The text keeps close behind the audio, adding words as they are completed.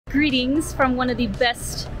Greetings from one of the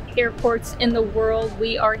best airports in the world.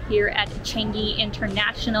 We are here at Changi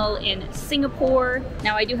International in Singapore.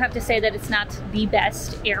 Now, I do have to say that it's not the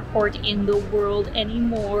best airport in the world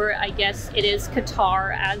anymore. I guess it is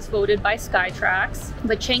Qatar as voted by Skytrax,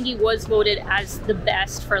 but Changi was voted as the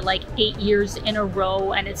best for like 8 years in a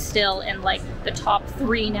row, and it's still in like the top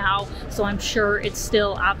 3 now, so I'm sure it's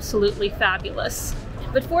still absolutely fabulous.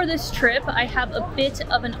 But for this trip, I have a bit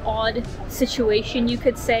of an odd situation, you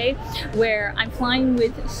could say, where I'm flying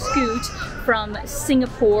with Scoot from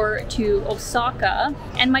Singapore to Osaka,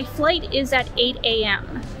 and my flight is at 8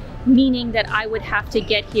 a.m. meaning that I would have to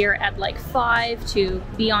get here at like 5 to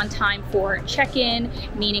be on time for check-in,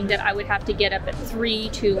 meaning that I would have to get up at 3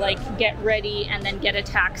 to like get ready and then get a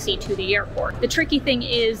taxi to the airport. The tricky thing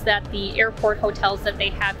is that the airport hotels that they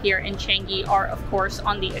have here in Changi are of course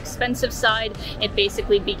on the expensive side. It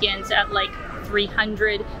basically begins at like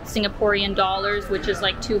 300 Singaporean dollars, which is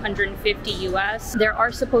like 250 US. There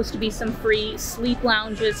are supposed to be some free sleep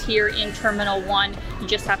lounges here in Terminal 1. You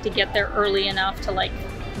just have to get there early enough to like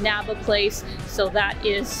nab a place. So that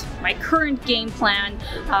is my current game plan,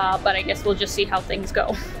 but I guess we'll just see how things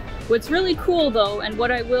go. What's really cool though, and what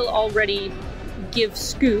I will already give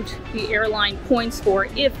Scoot, the airline, points for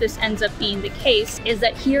if this ends up being the case, is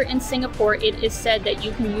that here in Singapore it is said that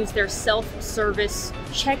you can use their self-service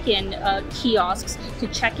check-in kiosks to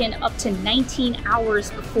check in up to 19 hours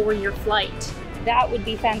before your flight. That would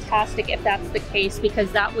be fantastic if that's the case,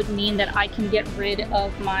 because that would mean that I can get rid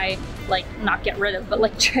of my, like, not get rid of, but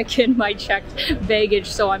like check in my checked baggage,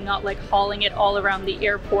 so I'm not like hauling it all around the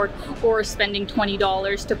airport or spending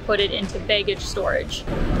 $20 to put it into baggage storage.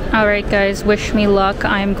 All right guys, wish me luck.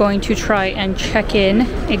 I'm going to try and check in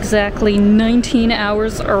exactly 19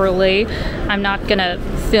 hours early. I'm not gonna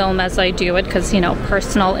film as I do it because, you know,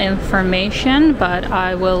 personal information, but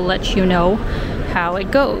I will let you know how it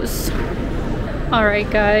goes.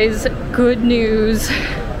 Alright guys, good news.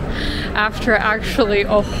 After actually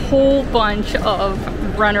a whole bunch of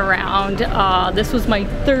runaround, this was my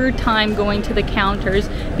 3rd time going to the counters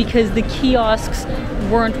because the kiosks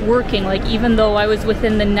weren't working. Like, even though I was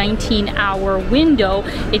within the 19-hour window,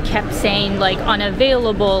 it kept saying like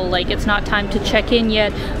unavailable, like it's not time to check in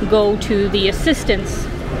yet, go to the assistance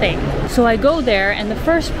thing. So I go there, and the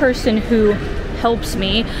first person who helps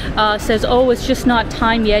me says, oh, it's just not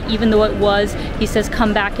time yet, even though it was. He says,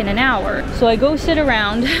 come back in an hour. So I go sit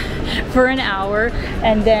around for an hour,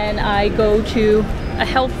 and then I go to a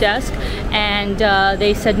help desk, and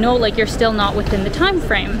they said, no, like you're still not within the time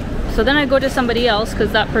frame. So then I go to somebody else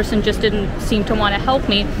because that person just didn't seem to want to help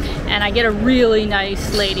me, and I get a really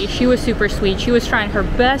nice lady. She was super sweet. She was trying her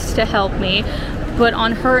best to help me, but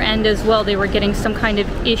on her end as well, they were getting some kind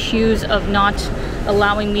of issues of not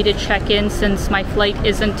allowing me to check in since my flight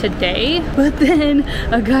isn't today. But then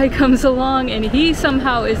a guy comes along and he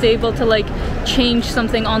somehow is able to like change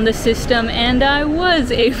something on the system, and I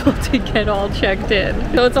was able to get all checked in.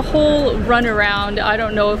 So it's a whole runaround. I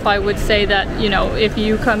don't know if I would say that, you know, if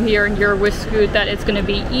you come here and you're with Scoot, that it's going to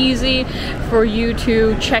be easy for you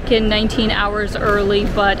to check in 19 hours early,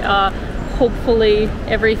 but hopefully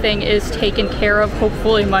everything is taken care of.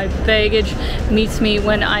 Hopefully my baggage meets me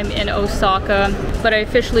when I'm in Osaka. But I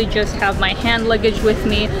officially just have my hand luggage with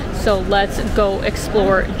me, so let's go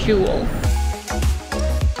explore Jewel.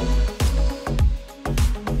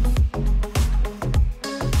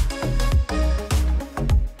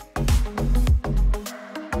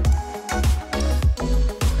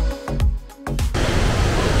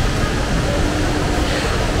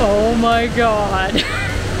 Oh my god.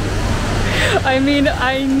 I mean,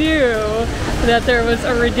 I knew that there was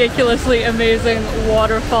a ridiculously amazing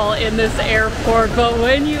waterfall in this airport, but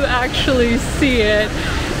when you actually see it,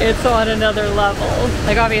 it's on another level.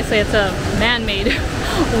 Like, obviously it's a man-made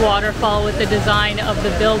waterfall with the design of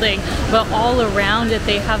the building, but all around it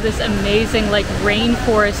they have this amazing like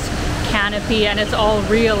rainforest canopy, and it's all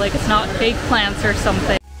real, like it's not fake plants or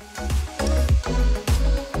something.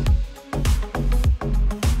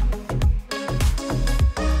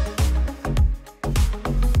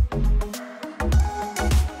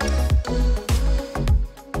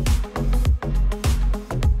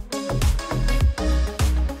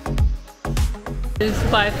 Is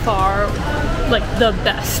by far like the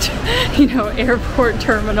best, you know, airport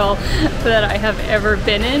terminal that I have ever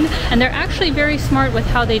been in. And they're actually very smart with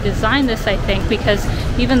how they design this, I think, because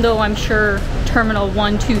even though I'm sure Terminal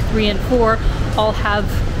 1, 2, 3, and 4 all have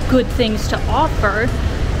good things to offer,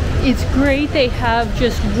 it's great they have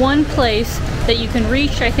just one place that you can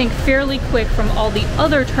reach, I think, fairly quick from all the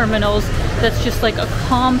other terminals. That's just like a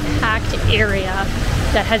compact area.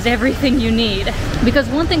 that has everything you need. Because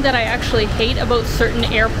one thing that I actually hate about certain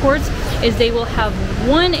airports is they will have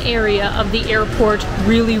one area of the airport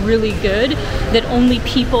really, really good that only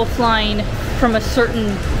people flying from a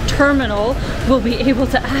certain terminal will be able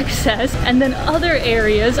to access, and then other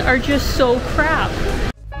areas are just so crap.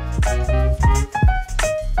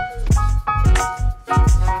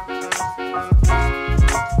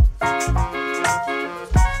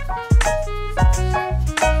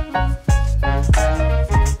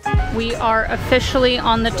 We are officially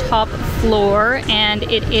on the top floor, and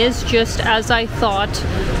it is just as I thought,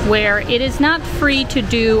 where it is not free to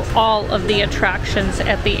do all of the attractions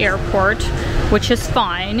at the airport, which is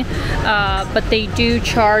fine, but they do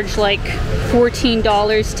charge like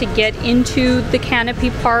 $14 to get into the canopy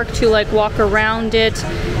park, to like walk around it.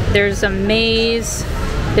 There's a maze,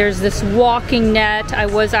 there's this walking net. I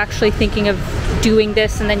was actually thinking of doing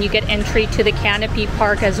this, and then you get entry to the canopy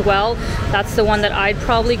park as well. That's the one that I'd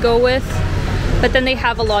probably go with. But then they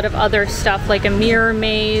have a lot of other stuff like a mirror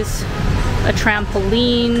maze, a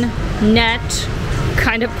trampoline, net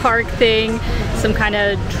kind of park thing, some kind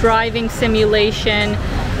of driving simulation.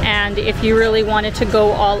 And if you really wanted to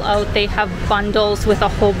go all out, they have bundles with a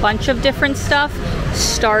whole bunch of different stuff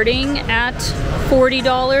starting at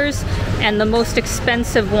 $40, and the most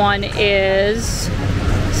expensive one is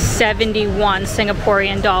 71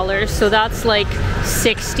 Singaporean dollars, so that's like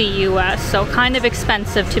 60 US, so kind of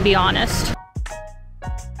expensive, to be honest.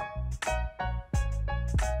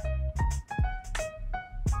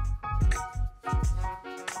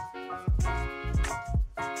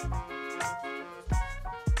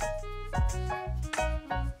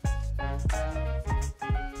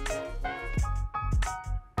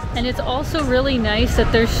 And it's also really nice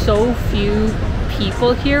that there's so few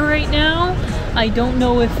people here right now. I don't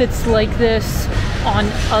know if it's like this on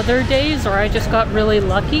other days or I just got really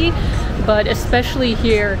lucky, but especially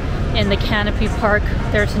here in the canopy park,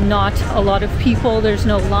 there's not a lot of people. There's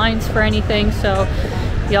no lines for anything, so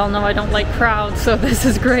y'all know I don't like crowds, so this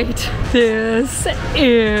is great. This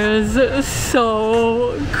is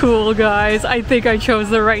so cool, guys. I think I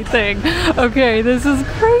chose the right thing. Okay, this is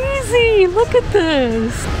crazy. Look at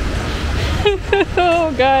this.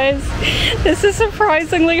 Oh guys, this is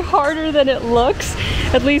surprisingly harder than it looks,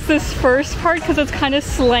 at least this first part, because it's kind of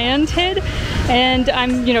slanted, and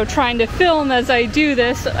I'm, you know, trying to film as I do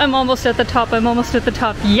this. I'm almost at the top, I'm almost at the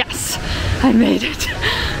top. Yes, I made it.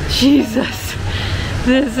 Jesus,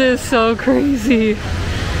 this is so crazy.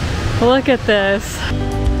 Look at this.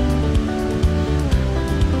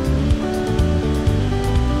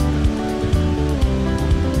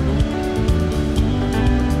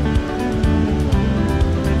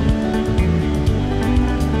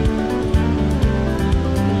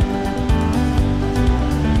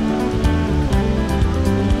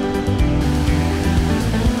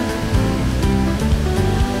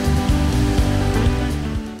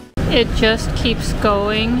 It just keeps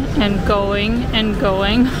going and going and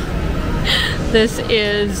going. This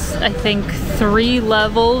is, I think, 3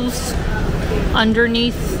 levels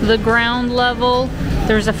underneath the ground level.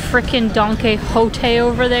 There's a frickin' Don Quixote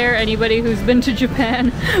over there. Anybody who's been to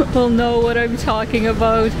Japan will know what I'm talking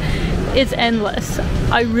about. It's endless.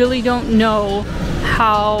 I really don't know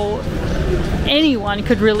how anyone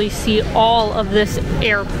could really see all of this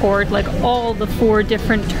airport, like all the 4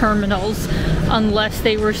 different terminals, unless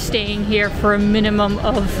they were staying here for a minimum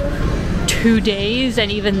of 2 days, and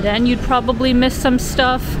even then you'd probably miss some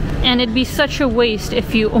stuff. And it'd be such a waste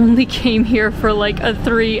if you only came here for like a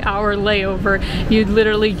 3-hour layover. You'd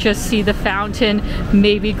literally just see the fountain,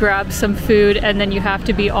 maybe grab some food, and then you have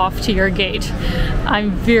to be off to your gate.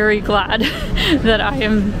 I'm very glad that I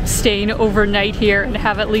am staying overnight here and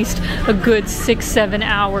have at least a good 6-7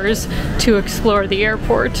 hours to explore the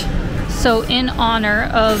airport. So in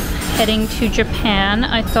honor of heading to Japan,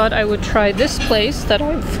 I thought I would try this place that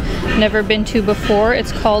I've never been to before.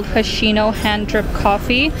 It's called Hoshino Hand Drip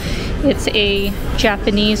Coffee. It's a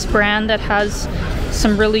Japanese brand that has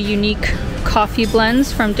some really unique coffee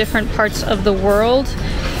blends from different parts of the world.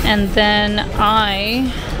 And then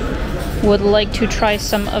I would like to try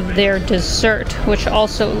some of their dessert, which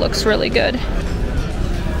also looks really good.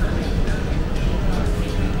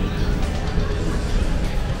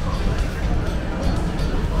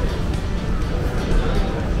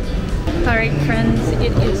 Alright friends,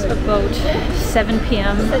 it is about 7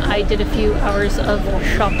 p.m. I did a few hours of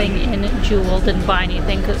shopping in Jewel, didn't buy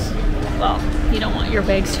anything because, well, you don't want your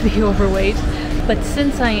bags to be overweight. But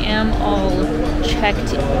since I am all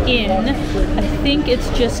checked in, I think it's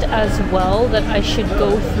just as well that I should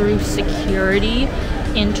go through security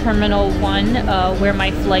in Terminal 1, where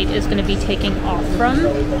my flight is going to be taking off from.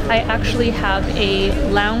 I actually have a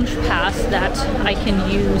lounge pass that I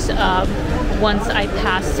can use once I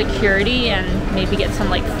pass security and maybe get some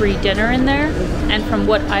like free dinner in there. And from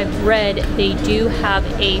what I've read, they do have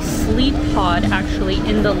a sleep pod actually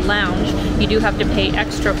in the lounge. You do have to pay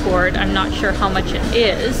extra for it. I'm not sure how much it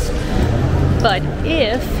is. But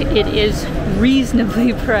if it is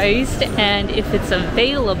reasonably priced and if it's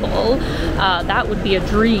available, that would be a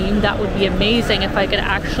dream. That would be amazing if I could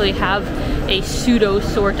actually have a pseudo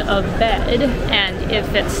sort of bed. And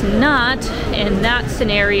if it's not, in that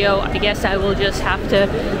scenario, I guess I will just have to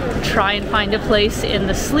try and find a place in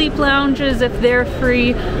the sleep lounges if they're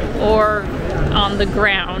free, or on the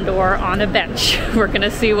ground or on a bench. We're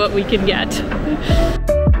gonna see what we can get.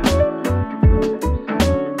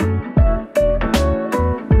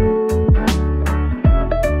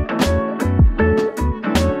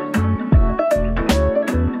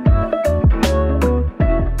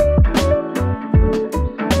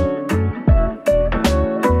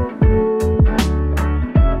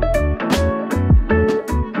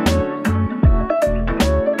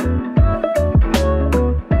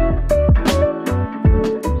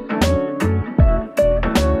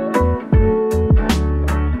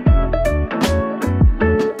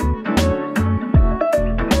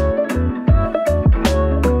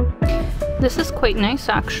 This is quite nice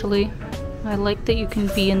actually. I like that you can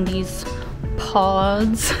be in these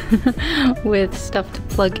pods with stuff to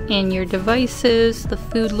plug in your devices. The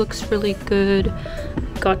food looks really good.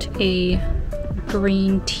 Got a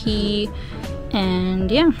green tea,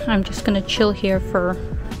 and yeah, I'm just gonna chill here for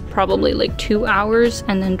probably like 2 hours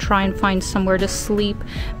and then try and find somewhere to sleep,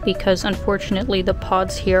 because unfortunately the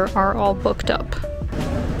pods here are all booked up.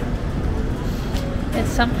 It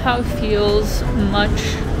somehow feels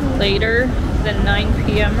much later than 9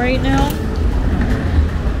 p.m. right now.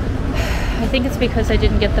 I think it's because I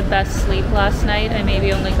didn't get the best sleep last night. I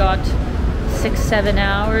maybe only got 6-7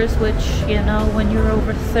 hours, which, you know, when you're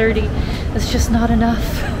over 30, it's just not enough.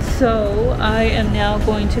 So I am now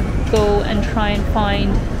going to go and try and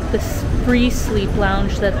find this free sleep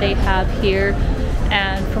lounge that they have here.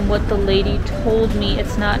 And from what the lady told me,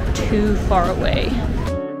 it's not too far away.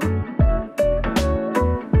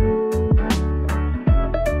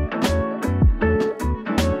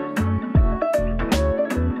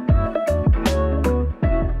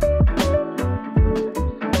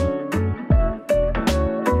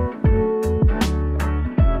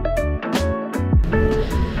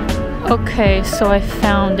 Okay, so I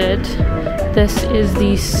found it. This is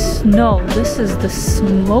this is the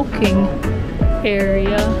smoking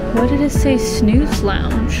area. What did it say? Snooze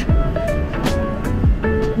lounge.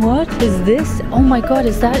 What is this? Oh my god,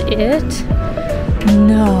 is that it?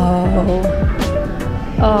 No.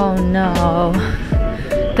 Oh no.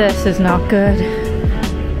 This is not good.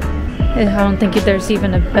 I don't think there's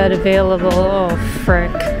even a bed available. Oh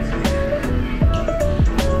frick.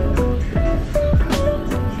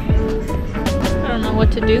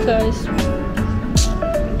 What to do, guys.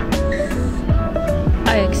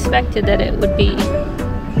 I expected that it would be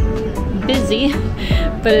busy,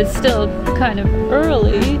 but it's still kind of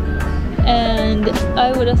early, and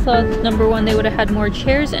I would have thought, number one, they would have had more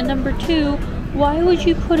chairs, and number two, why would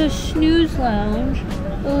you put a snooze lounge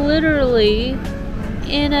literally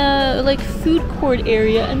in a like food court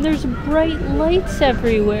area and there's bright lights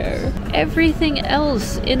everywhere? Everything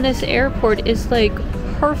else in this airport is like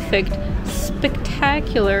perfect,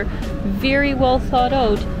 spectacular, very well thought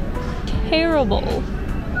out.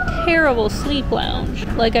 Terrible sleep lounge.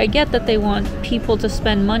 Like, I get that they want people to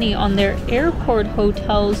spend money on their airport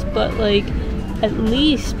hotels, but like, at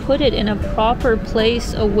least put it in a proper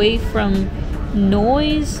place away from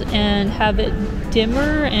noise and have it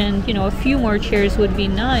dimmer, and you know, a few more chairs would be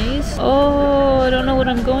nice. Oh, I don't know what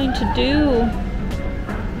I'm going to do.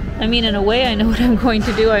 I mean, in a way, I know what I'm going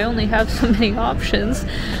to do. I only have so many options.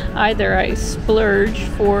 Either I splurge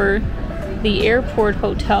for the airport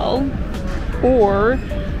hotel, or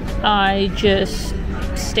I just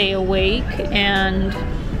stay awake and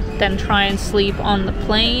then try and sleep on the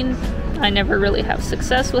plane. I never really have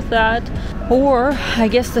success with that. Or I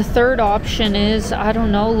guess the third option is, I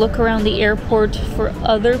don't know, look around the airport for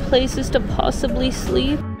other places to possibly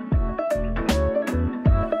sleep.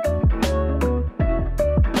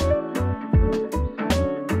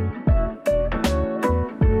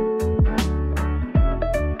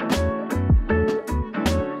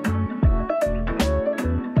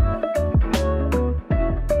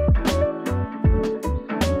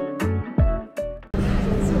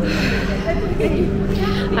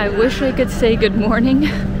 I wish I could say good morning,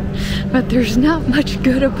 but there's not much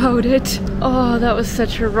good about it. Oh, that was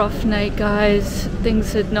such a rough night, guys.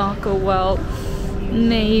 Things did not go well.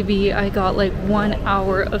 Maybe I got like 1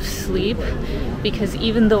 hour of sleep, because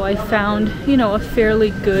even though I found, you know, a fairly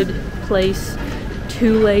good place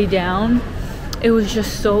to lay down, it was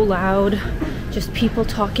just so loud. Just people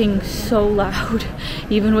talking so loud.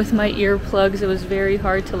 Even with my earplugs, it was very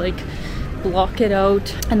hard to like block it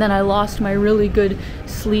out. And then I lost my really good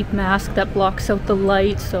sleep mask that blocks out the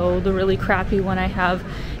light, so the really crappy one I have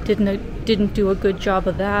didn't do a good job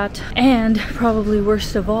of that. And probably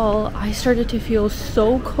worst of all, I started to feel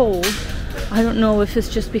so cold. I don't know if it's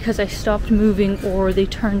just because I stopped moving or they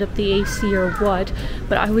turned up the AC or what,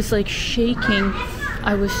 but I was like shaking.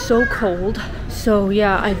 I was so cold. So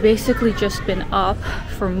yeah, I've basically just been up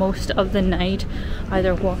for most of the night,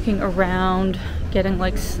 either walking around, getting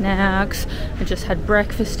like snacks. I just had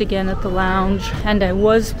breakfast again at the lounge, and I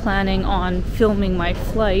was planning on filming my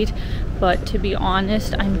flight, but to be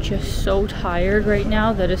honest, I'm just so tired right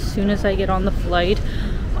now that as soon as I get on the flight,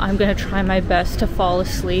 I'm gonna try my best to fall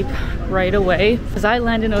asleep right away, because I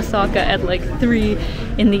land in Osaka at like 3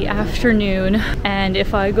 in the afternoon, and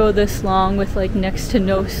if I go this long with like next to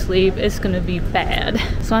no sleep, it's gonna be bad.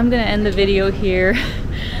 So I'm gonna end the video here.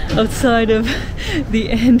 Outside of the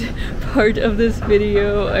end part of this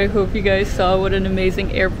video, I hope you guys saw what an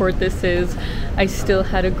amazing airport this is. I still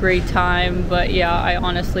had a great time, but yeah, I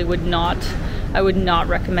honestly would not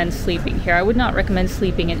recommend sleeping here. I would not recommend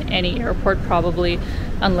sleeping in any airport, probably,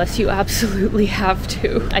 unless you absolutely have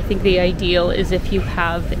to. I think the ideal is if you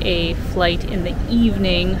have a flight in the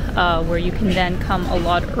evening, where you can then come a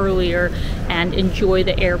lot earlier and enjoy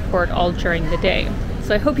the airport all during the day.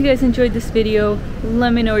 So I hope you guys enjoyed this video.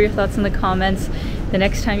 Let me know your thoughts in the comments. The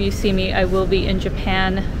next time you see me, I will be in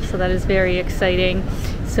Japan, so that is very exciting.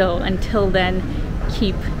 So until then,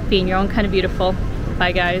 keep being your own kind of beautiful.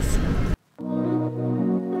 Bye guys.